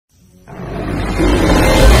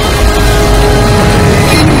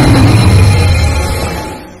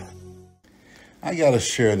I got to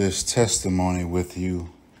share this testimony with you.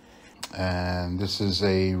 And this is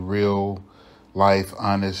a real life,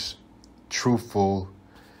 honest, truthful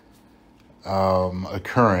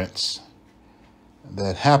occurrence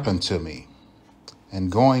that happened to me.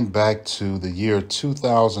 And going back to the year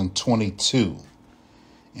 2022,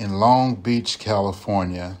 in Long Beach,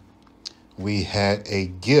 California, we had a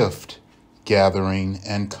gift gathering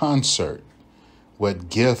and concert. What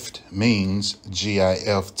GIFT means,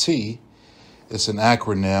 G-I-F-T, it's an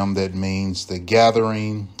acronym that means the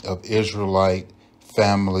gathering of Israelite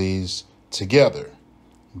families together.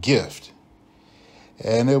 GIFT.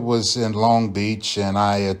 And it was in Long Beach, and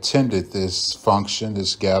I attended this function,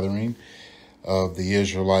 this gathering of the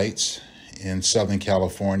Israelites in Southern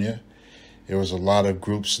California. There was a lot of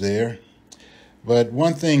groups there. But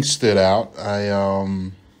one thing stood out.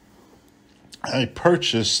 I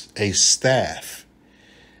purchased a staff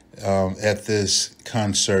at this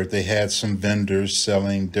concert. They had some vendors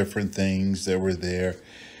selling different things that were there,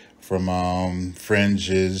 from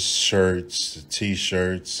fringes, shirts,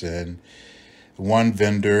 t-shirts, and one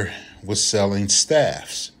vendor was selling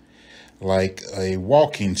staffs, like a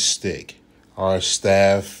walking stick, or a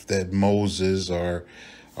staff that Moses or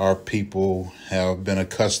our people have been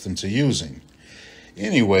accustomed to using.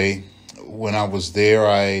 Anyway, when I was there,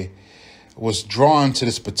 I was drawn to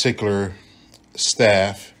this particular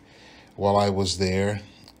staff while I was there,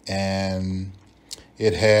 and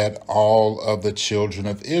it had all of the children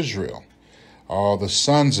of Israel, all the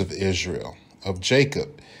sons of Israel, of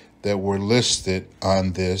Jacob, that were listed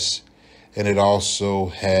on this, and it also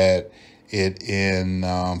had it in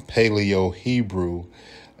Paleo-Hebrew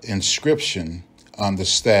inscription on the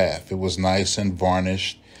staff. It was nice and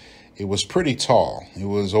varnished. It was pretty tall. It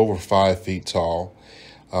was over 5 feet tall.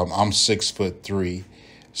 I'm 6'3".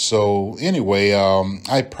 So anyway,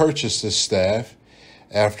 I purchased this staff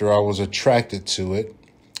after I was attracted to it,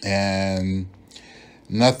 and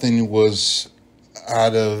nothing was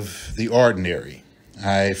out of the ordinary.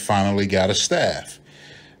 I finally got a staff.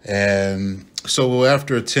 And so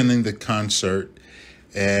after attending the concert,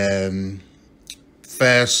 and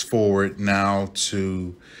fast forward now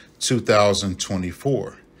to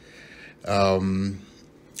 2024, when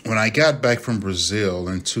I got back from Brazil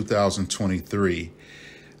in 2023,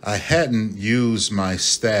 I hadn't used my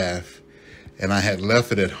staff, and I had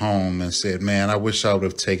left it at home and said, man, I wish I would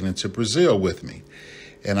have taken it to Brazil with me.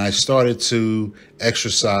 And I started to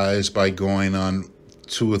exercise by going on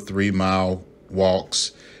 2 or 3 mile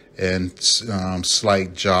walks and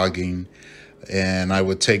slight jogging. And I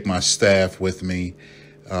would take my staff with me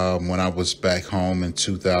when I was back home in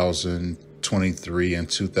 2023 and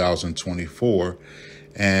 2024,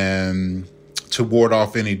 and to ward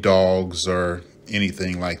off any dogs or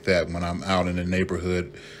anything like that when I'm out in the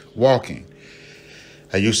neighborhood walking.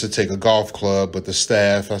 I used to take a golf club, but the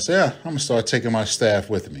staff, I said, yeah, I'm going to start taking my staff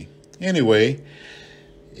with me. Anyway,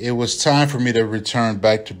 it was time for me to return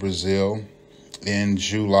back to Brazil in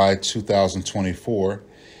July 2024,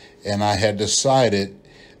 and I had decided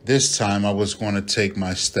this time I was going to take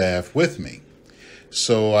my staff with me.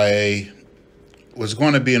 So I was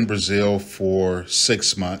going to be in Brazil for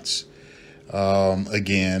 6 months.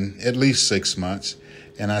 Again, at least 6 months.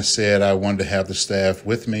 And I said I wanted to have the staff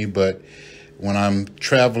with me, but when I'm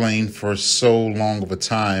traveling for so long of a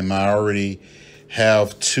time, I already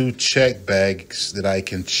have 2 check bags that I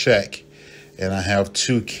can check, and I have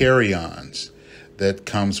 2 carry-ons that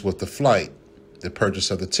comes with the flight, the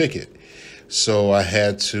purchase of the ticket. So I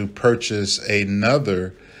had to purchase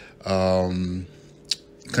another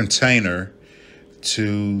container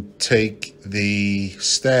to take the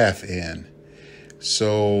staff in.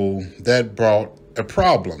 So that brought a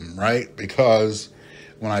problem, right? Because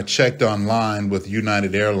when I checked online with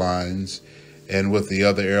United Airlines and with the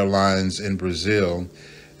other airlines in Brazil,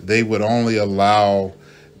 they would only allow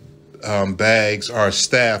bags or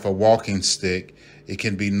staff, a walking stick. It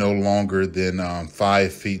can be no longer than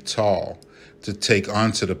 5 feet tall to take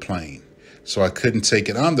onto the plane. So I couldn't take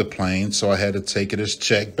it on the plane, so I had to take it as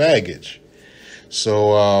checked baggage.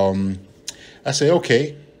 So I say,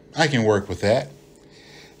 okay, I can work with that.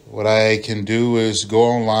 What I can do is go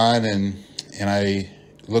online, and I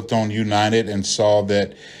looked on United and saw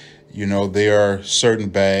that, you know, there are certain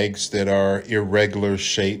bags that are irregular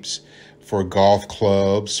shapes for golf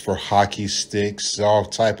clubs, for hockey sticks, all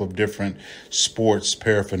type of different sports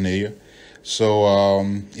paraphernalia. So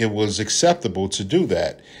it was acceptable to do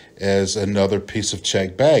that as another piece of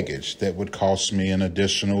checked baggage that would cost me an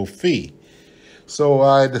additional fee. So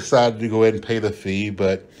I decided to go ahead and pay the fee,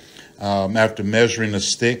 but after measuring the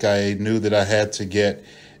stick, I knew that I had to get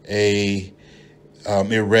a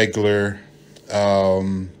irregular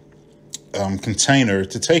container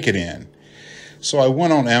to take it in. So I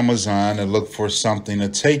went on Amazon and looked for something to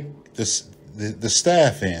take the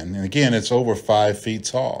staff in. And again, it's over 5 feet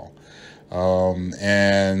tall.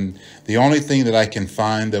 And the only thing that I can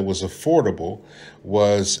find that was affordable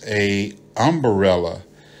was a umbrella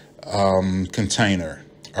container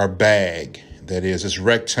or bag. That is, it's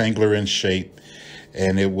rectangular in shape,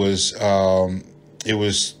 and it was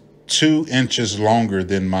 2 inches longer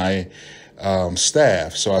than my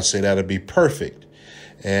staff. So I say that'd be perfect.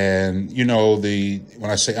 And, you know,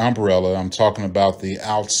 when I say umbrella, I'm talking about the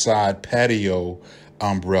outside patio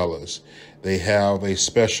umbrellas. They have a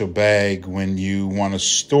special bag when you want to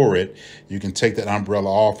store it. You can take that umbrella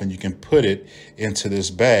off and you can put it into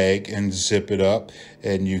this bag and zip it up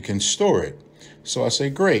and you can store it. So I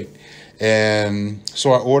say, great. And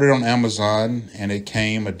so I ordered on Amazon and it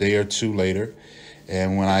came a day or two later.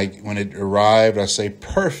 And when it arrived, I say,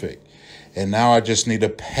 perfect. And now I just need to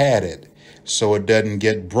pad it so it doesn't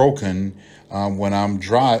get broken when I'm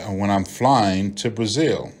flying to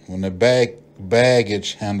Brazil, when the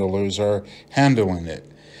baggage handlers are handling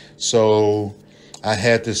it. So I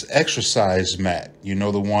had this exercise mat, you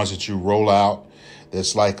know, the ones that you roll out.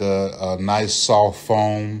 That's like a nice soft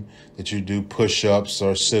foam that you do push-ups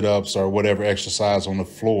or sit-ups or whatever exercise on the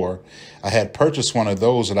floor. I had purchased one of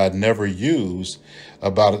those that I'd never used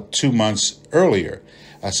about 2 months earlier.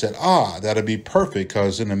 I said, that'll be perfect,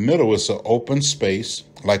 because in the middle it's an open space,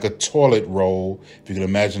 like a toilet roll. If you can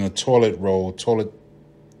imagine a toilet roll, toilet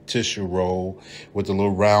tissue roll with a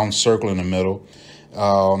little round circle in the middle.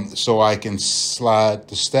 So I can slide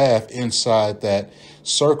the staff inside that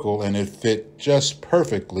circle and it fit just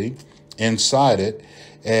perfectly inside it.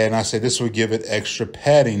 And I said this would give it extra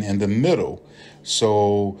padding in the middle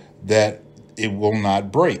so that it will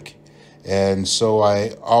not break. And so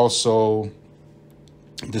I also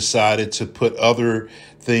decided to put other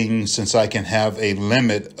things, since I can have a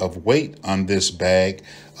limit of weight on this bag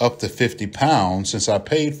up to 50 pounds. Since I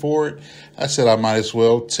paid for it, I said I might as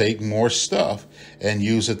well take more stuff and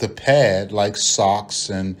use it to pad, like socks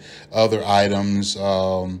and other items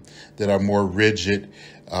that are more rigid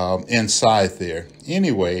inside there.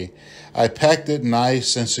 Anyway, I packed it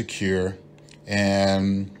nice and secure,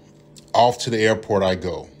 and off to the airport I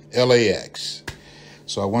go, LAX.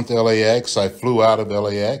 So I went to LAX. I flew out of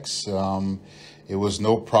LAX. It was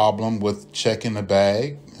no problem with checking the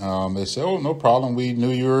bag. They said, "Oh, no problem. We knew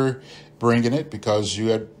you were bringing it because you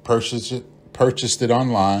had purchased it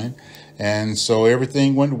online." And so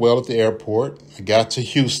everything went well at the airport. I got to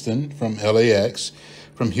Houston from LAX.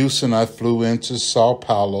 From Houston, I flew into Sao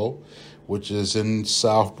Paulo, which is in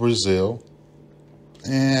South Brazil.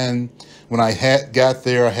 And when I got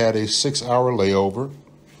there, I had a 6-hour layover.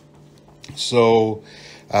 So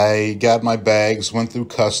I got my bags, went through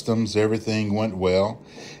customs, everything went well.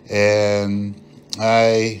 And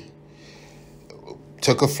I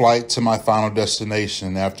took a flight to my final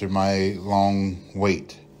destination after my long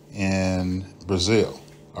wait in Brazil,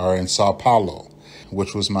 or in Sao Paulo,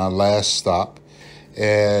 which was my last stop.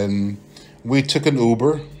 And we took an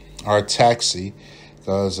Uber or a taxi,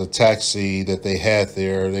 because a taxi that they had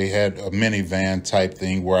there, they had a minivan type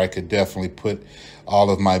thing where I could definitely put all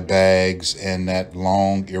of my bags and that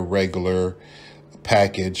long, irregular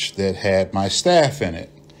package that had my staff in it.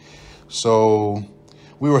 So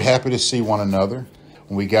we were happy to see one another.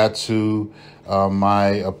 When we got to my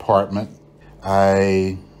apartment,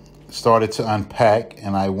 I started to unpack,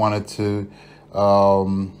 and I wanted to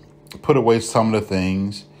put away some of the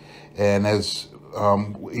things. And as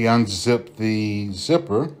we unzipped the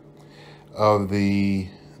zipper of the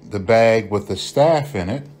bag with the staff in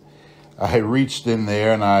it, I reached in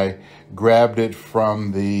there and I grabbed it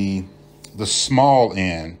from the small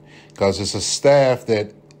end, because it's a staff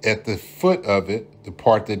that at the foot of it, the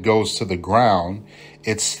part that goes to the ground,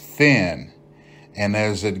 it's thin. And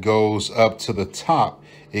as it goes up to the top,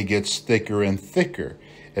 it gets thicker and thicker.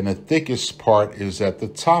 And the thickest part is at the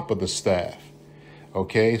top of the staff.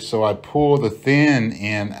 Okay, so I pull the thin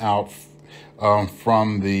end out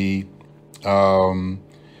from the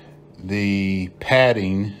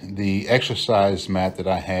padding, the exercise mat that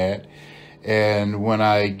I had. And when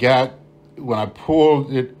I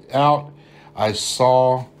pulled it out, I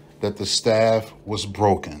saw that the staff was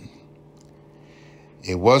broken.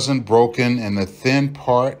 It wasn't broken in the thin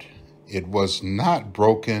part. It was not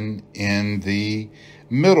broken in the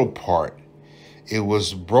middle part. It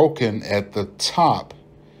was broken at the top,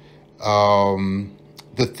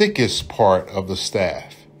 the thickest part of the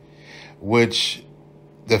staff, which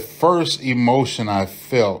the first emotion I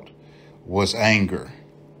felt was anger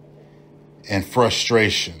and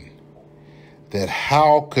frustration. That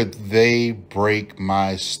how could they break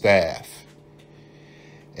my staff?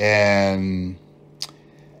 And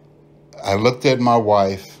I looked at my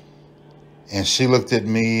wife, and she looked at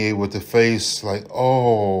me with the face like,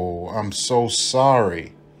 oh, I'm so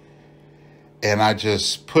sorry. And I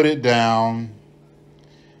just put it down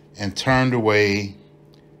and turned away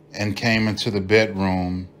and came into the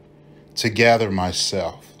bedroom to gather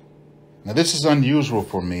myself. Now, this is unusual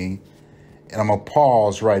for me, and I'm going to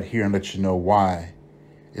pause right here and let you know why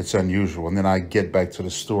it's unusual, and then I get back to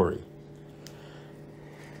the story.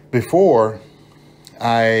 Before,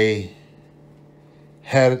 I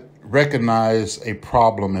had recognized a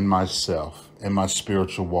problem in myself, in my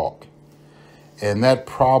spiritual walk. And that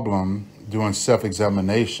problem, doing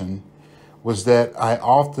self-examination, was that I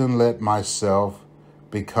often let myself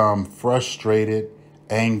become frustrated,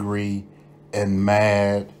 angry, and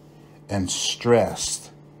mad, and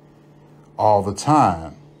stressed all the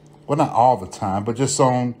time. Well, not all the time, but just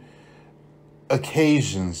on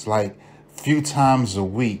occasions, like a few times a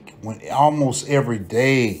week, when almost every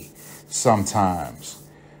day sometimes.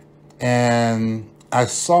 And I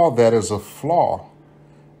saw that as a flaw,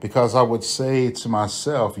 because I would say to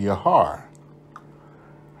myself, Yahar,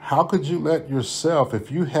 how could you let yourself,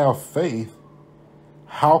 if you have faith,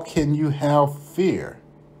 how can you have fear?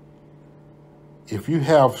 If you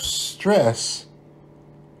have stress,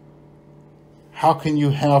 how can you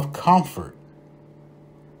have comfort?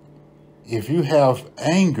 If you have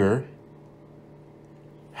anger,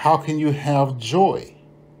 how can you have joy?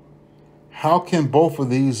 How can both of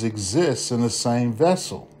these exist in the same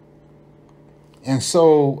vessel? And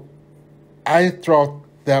so I thought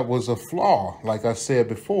that was a flaw, like I said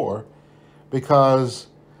before, because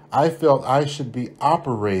I felt I should be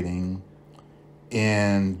operating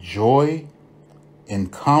in joy, in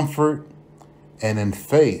comfort, and in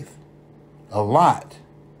faith a lot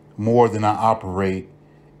more than I operate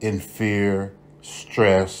in fear,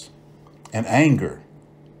 stress, and anger,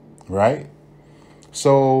 right?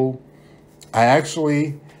 So I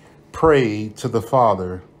actually prayed to the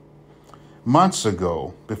Father months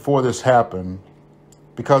ago, before this happened,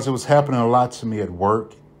 because it was happening a lot to me at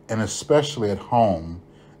work and especially at home,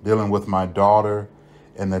 dealing with my daughter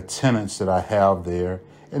and the tenants that I have there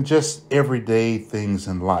and just everyday things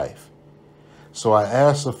in life. So I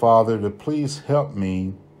asked the Father to please help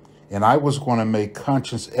me, and I was going to make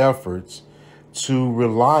conscious efforts to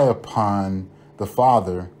rely upon the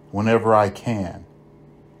Father whenever I can,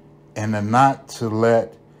 and then not to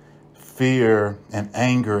let fear and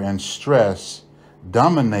anger and stress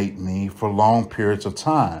dominate me for long periods of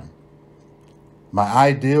time. My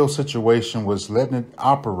ideal situation was letting it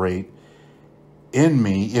operate in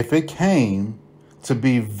me, if it came, to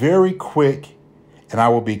be very quick, and I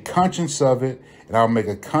will be conscious of it, and I'll make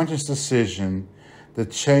a conscious decision to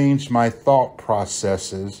change my thought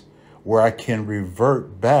processes where I can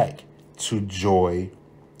revert back to joy,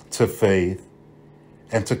 to faith,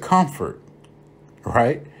 and to comfort,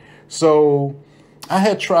 right? So I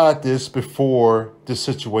had tried this before this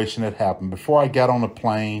situation had happened, before I got on a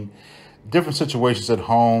plane, different situations at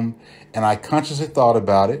home, and I consciously thought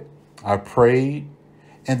about it. I prayed,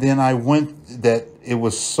 and then I went that it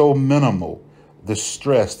was so minimal, the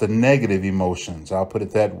stress, the negative emotions, I'll put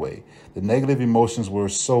it that way. The negative emotions were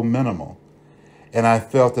so minimal, and I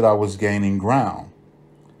felt that I was gaining ground.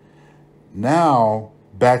 Now,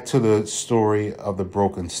 back to the story of the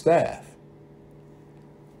broken staff.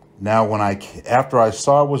 Now, after I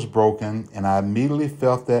saw it was broken, and I immediately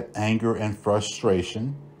felt that anger and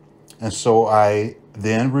frustration, and so I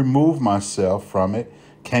then removed myself from it,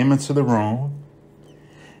 came into the room,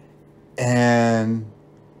 and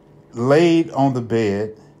laid on the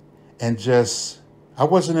bed, and I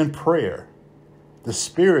wasn't in prayer. The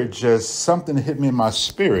Spirit something hit me in my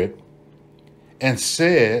spirit and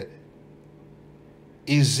said,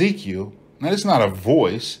 Ezekiel, now it's not a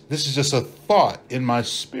voice, this is just a thought in my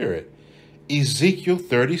spirit, Ezekiel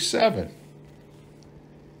 37.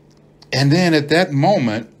 And then at that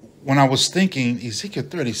moment, when I was thinking Ezekiel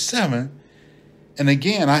 37, and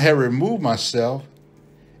again, I had removed myself,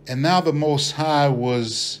 and now the Most High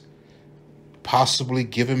was possibly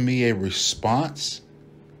giving me a response,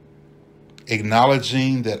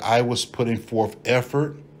 acknowledging that I was putting forth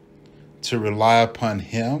effort to rely upon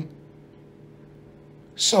Him.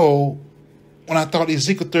 So when I thought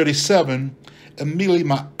Ezekiel 37, immediately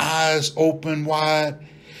my eyes opened wide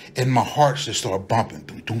and my heart just started bumping.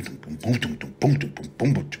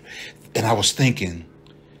 And I was thinking,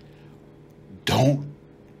 I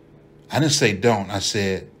didn't say don't. I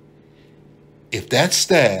said, if that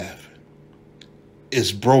staff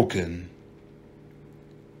is broken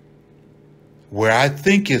where I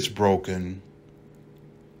think it's broken,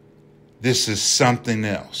 this is something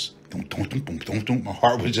else. My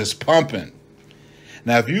heart was just pumping.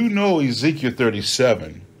 Now, if you know Ezekiel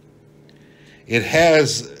 37, it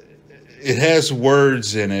has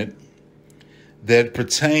words in it that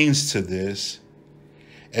pertains to this.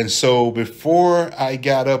 And so before I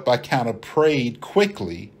got up, I kind of prayed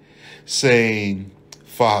quickly, saying,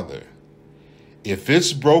 Father, if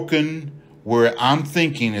it's broken where I'm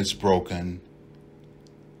thinking it's broken,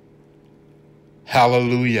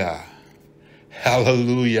 hallelujah,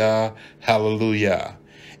 hallelujah, hallelujah.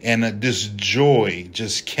 And this joy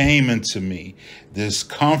just came into me. This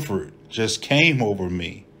comfort just came over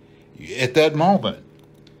me at that moment.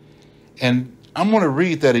 And I'm going to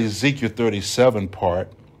read that Ezekiel 37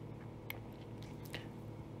 part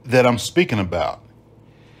that I'm speaking about.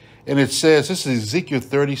 And it says, this is Ezekiel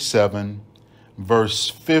 37, verse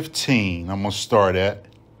 15. I'm going to start at,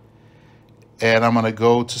 and I'm going to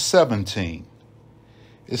go to 17.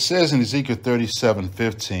 It says in Ezekiel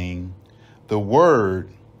 37:15, the word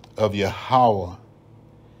of Yahweh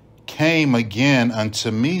came again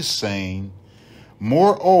unto me, saying,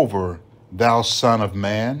 moreover, thou son of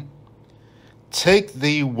man, take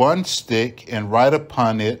thee one stick and write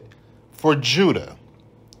upon it for Judah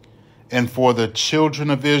and for the children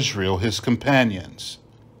of Israel, his companions.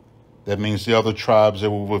 That means the other tribes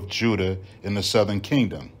that were with Judah in the southern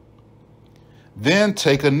kingdom. Then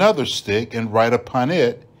take another stick and write upon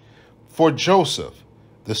it for Joseph,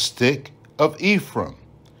 the stick of Ephraim,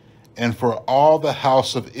 and for all the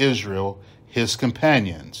house of Israel, his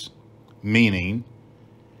companions. Meaning,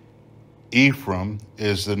 Ephraim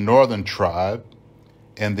is the northern tribe,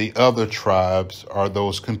 and the other tribes are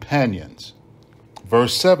those companions.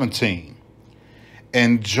 Verse 17,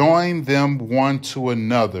 and join them one to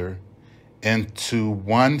another into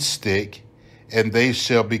one stick, and they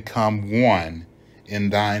shall become one in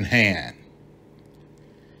thine hand.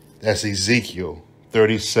 That's Ezekiel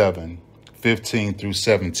 37:15 through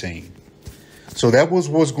 17. So that was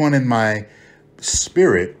what's going in my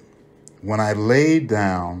spirit when I laid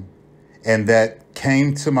down, and that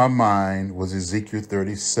came to my mind was Ezekiel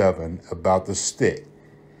 37 about the stick.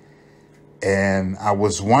 And I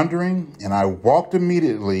was wondering, and I walked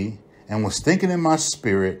immediately and was thinking in my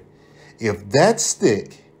spirit, if that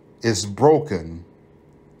stick is broken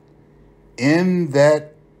in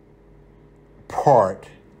that part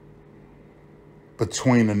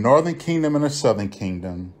between the northern kingdom and the southern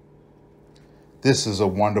kingdom, this is a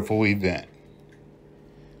wonderful event.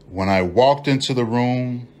 When I walked into the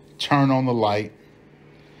room, turned on the light,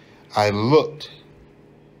 I looked,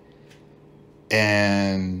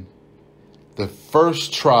 and the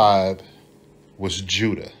first tribe was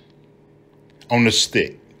Judah on the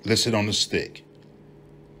stick, listed on the stick.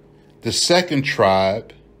 The second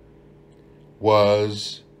tribe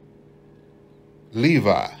was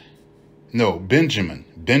Benjamin.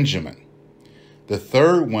 The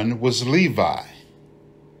third one was Levi.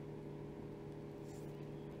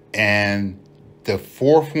 And the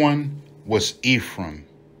fourth one was Ephraim.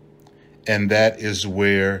 And that is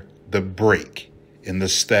where the break in the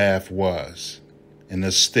staff was, in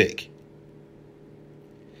the stick.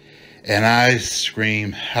 And I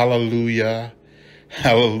scream, hallelujah,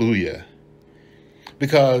 hallelujah.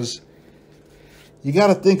 Because you got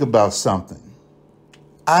to think about something.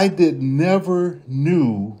 I never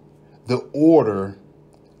knew the order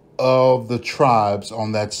of the tribes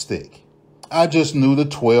on that stick. I just knew the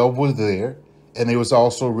 12 were there, and it was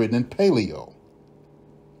also written in Paleo.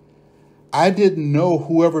 I didn't know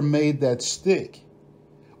whoever made that stick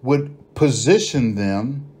would position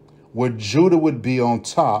them where Judah would be on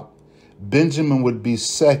top, Benjamin would be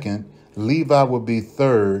second, Levi would be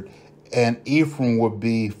third, and Ephraim would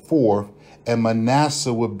be fourth, and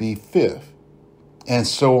Manasseh would be fifth, and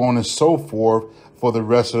so on and so forth for the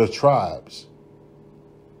rest of the tribes.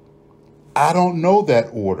 I don't know that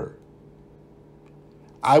order.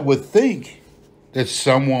 I would think that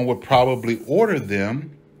someone would probably order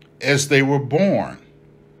them as they were born,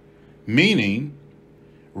 meaning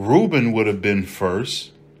Reuben would have been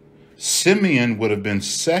first, Simeon would have been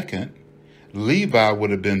second, Levi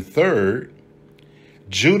would have been third,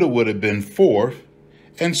 Judah would have been fourth,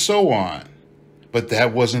 and so on. But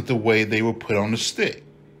that wasn't the way they were put on the stick.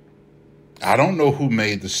 I don't know who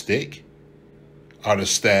made the stick or the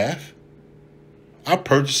staff. I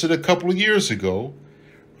purchased it a couple of years ago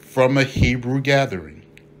from a Hebrew gathering.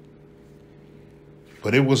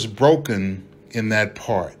 But it was broken in that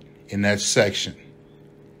part, in that section.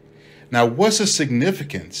 Now, what's the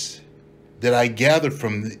significance that I gathered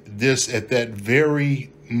from this at that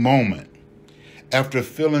very moment? After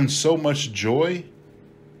feeling so much joy,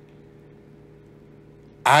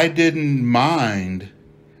 I didn't mind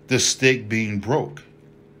the stick being broke.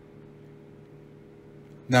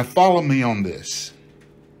 Now follow me on this.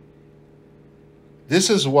 This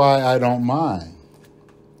is why I don't mind.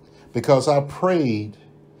 Because I prayed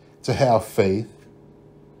to have faith,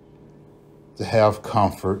 to have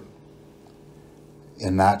comfort,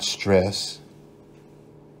 and not stress,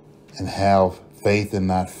 and have faith and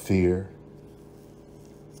not fear.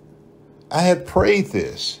 I had prayed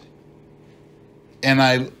this, and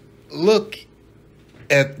I look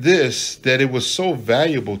at this, that it was so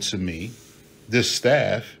valuable to me, this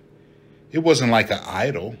staff. It wasn't like an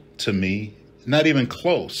idol to me, not even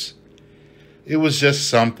close. It was just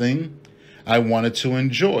something I wanted to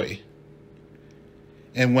enjoy.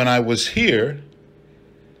 And when I was here,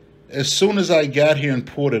 as soon as I got here and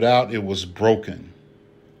pulled it out, it was broken.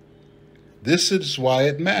 This is why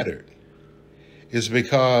it mattered. It's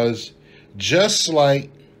because just like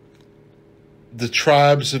the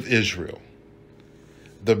tribes of Israel,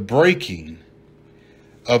 the breaking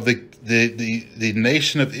of the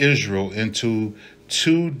nation of Israel into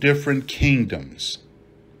two different kingdoms.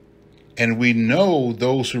 And we know,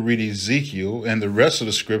 those who read Ezekiel and the rest of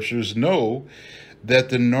the scriptures know, that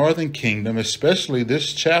the northern kingdom, especially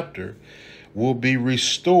this chapter, will be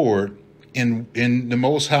restored in the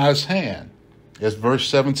Most High's hand. As verse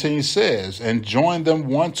 17 says, and join them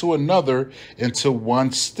one to another into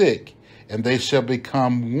one stick, and they shall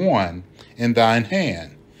become one in thine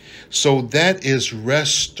hand. So that is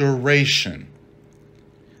restoration.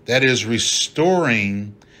 That is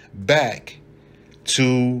restoring back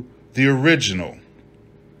to the original.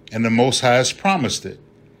 And the Most High has promised it.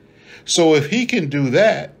 So if he can do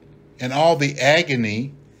that, and all the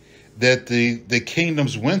agony that the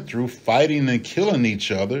kingdoms went through, fighting and killing each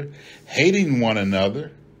other, hating one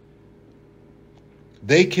another,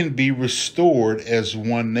 they can be restored as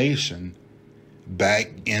one nation back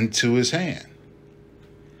into his hand.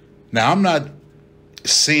 Now, I'm not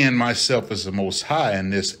seeing myself as the Most High in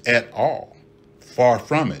this at all. Far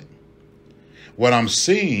from it. What I'm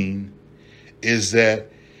seeing is that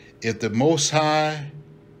if the Most High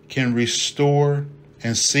can restore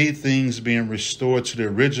and see things being restored to the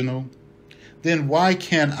original, then why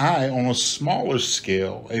can't I, on a smaller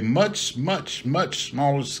scale, a much, much, much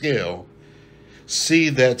smaller scale, see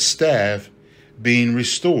that staff being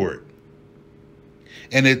restored?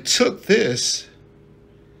 And it took this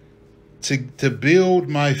to build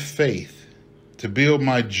my faith, to build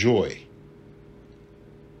my joy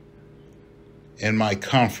and my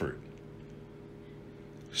comfort.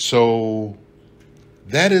 So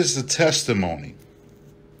that is the testimony.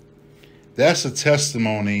 That's a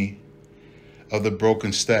testimony of the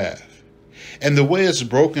broken staff. And the way it's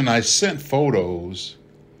broken, I sent photos.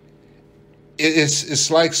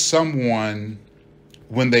 It's like someone,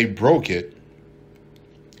 when they broke it,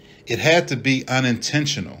 it had to be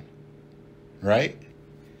unintentional, right?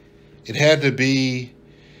 It had to be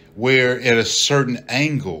where at a certain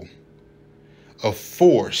angle, a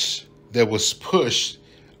force that was pushed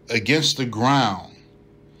against the ground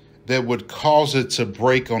that would cause it to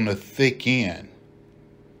break on the thick end.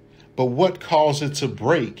 But what caused it to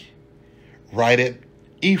break? Right at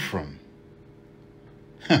Ephraim.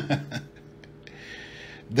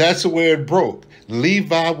 That's where it broke.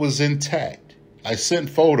 Levi was intact. I sent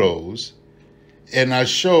photos and I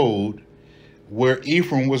showed where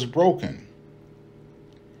Ephraim was broken.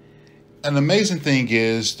 An amazing thing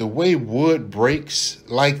is the way wood breaks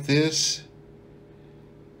like this,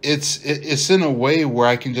 it's in a way where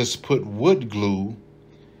I can just put wood glue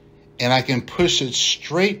and I can push it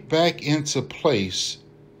straight back into place.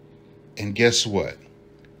 And guess what?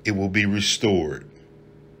 It will be restored.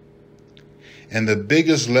 And the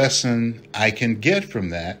biggest lesson I can get from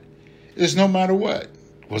that is no matter what.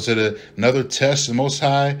 Was it another test, the Most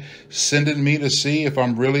High sending me to see if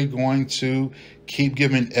I'm really going to keep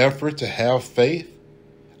giving effort to have faith?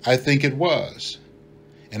 I think it was.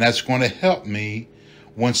 And that's going to help me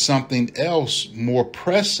when something else more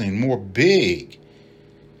pressing, more big,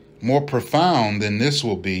 more profound than this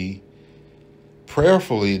will be.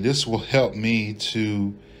 Prayerfully, this will help me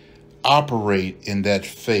to operate in that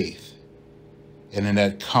faith and in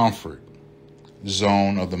that comfort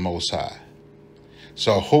zone of the Most High.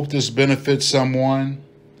 So I hope this benefits someone.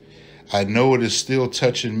 I know it is still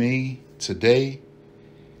touching me today.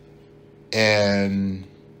 And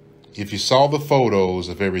if you saw the photos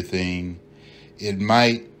of everything, it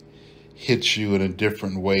might hit you in a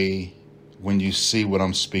different way when you see what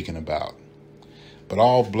I'm speaking about. But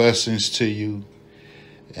all blessings to you,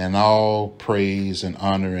 and all praise and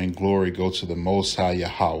honor and glory go to the Most High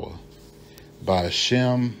Yahweh, by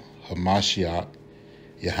Hashem HaMashiach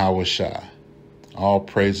Yahweh Shai. All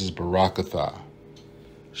praises Barakatah.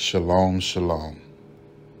 Shalom, shalom.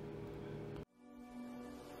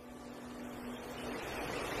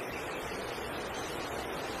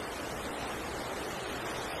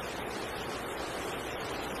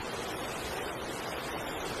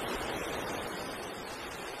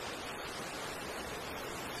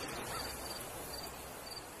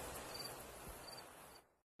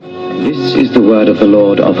 This is the word of the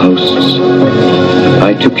Lord of hosts.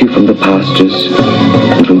 I took you from the pastures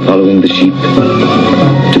and from following the sheep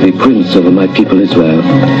to be prince over my people Israel.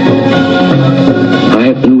 I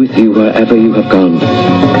have been with you wherever you have gone,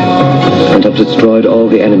 and have destroyed all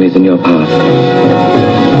the enemies in your path.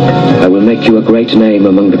 I will make you a great name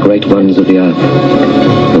among the great ones of the earth.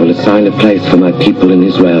 I will assign a place for my people in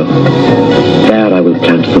Israel. There I will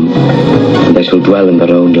plant them, and they shall dwell in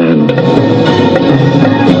their own land.